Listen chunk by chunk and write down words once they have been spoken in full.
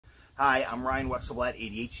Hi, I'm Ryan Wexelblatt,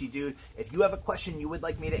 ADHD Dude. If you have a question you would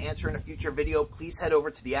like me to answer in a future video, please head over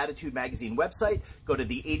to the Attitude Magazine website, go to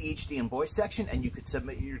the ADHD and Boys section, and you could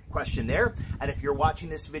submit your question there. And if you're watching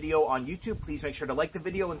this video on YouTube, please make sure to like the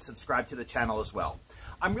video and subscribe to the channel as well.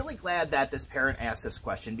 I'm really glad that this parent asked this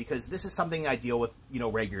question because this is something I deal with,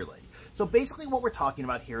 regularly. So basically what we're talking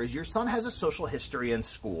about here is your son has a social history in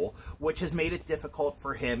school, which has made it difficult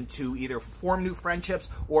for him to either form new friendships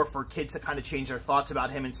or for kids to kind of change their thoughts about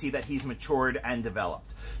him and see that he's matured and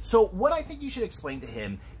developed. So what I think you should explain to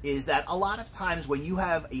him is that a lot of times when you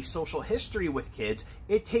have a social history with kids,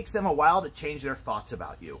 it takes them a while to change their thoughts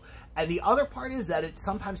about you. And the other part is that it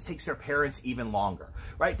sometimes takes their parents even longer,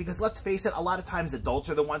 right? Because let's face it, a lot of times adults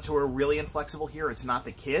are the ones who are really inflexible here. It's not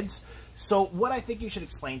the kids. So what I think you should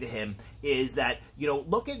explain to him is that,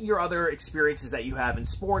 look at your other experiences that you have in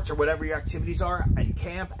sports or whatever your activities are in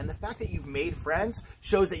camp. And the fact that you've made friends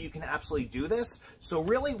shows that you can absolutely do this. So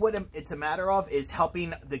really what it's a matter of is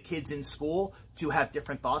helping the kids in school to have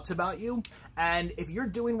different thoughts about you. And if you're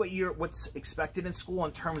doing what's expected in school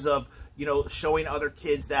in terms of, showing other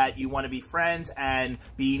kids that you want to be friends and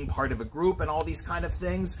being part of a group and all these kind of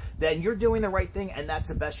things, then you're doing the right thing and that's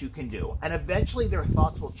the best you can do. And eventually their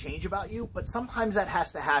thoughts will change about you, but sometimes that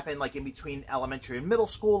has to happen like in between elementary and middle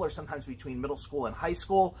school, or sometimes between middle school and high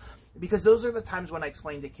school, because those are the times when I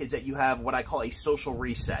explain to kids that you have what I call a social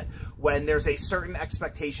reset, when there's a certain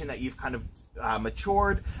expectation that you've kind of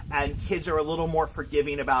matured and kids are a little more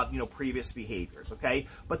forgiving about previous behaviors. Okay,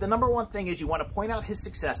 but the number one thing is you want to point out his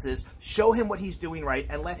successes, show him what he's doing right,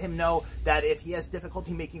 and let him know that if he has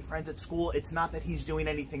difficulty making friends at school, it's not that he's doing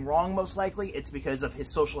anything wrong. Most likely it's because of his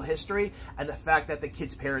social history and the fact that the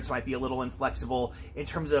kids' parents might be a little inflexible in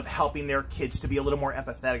terms of helping their kids to be a little more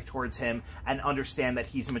empathetic towards him and understand that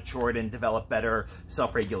he's matured and developed better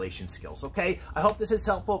self-regulation skills. Okay, I hope this is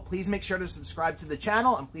helpful. Please make sure to subscribe to the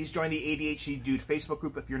channel and please join the ADHD Dude Facebook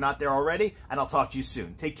group if you're not there already, and I'll talk to you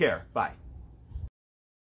soon. Take care. Bye.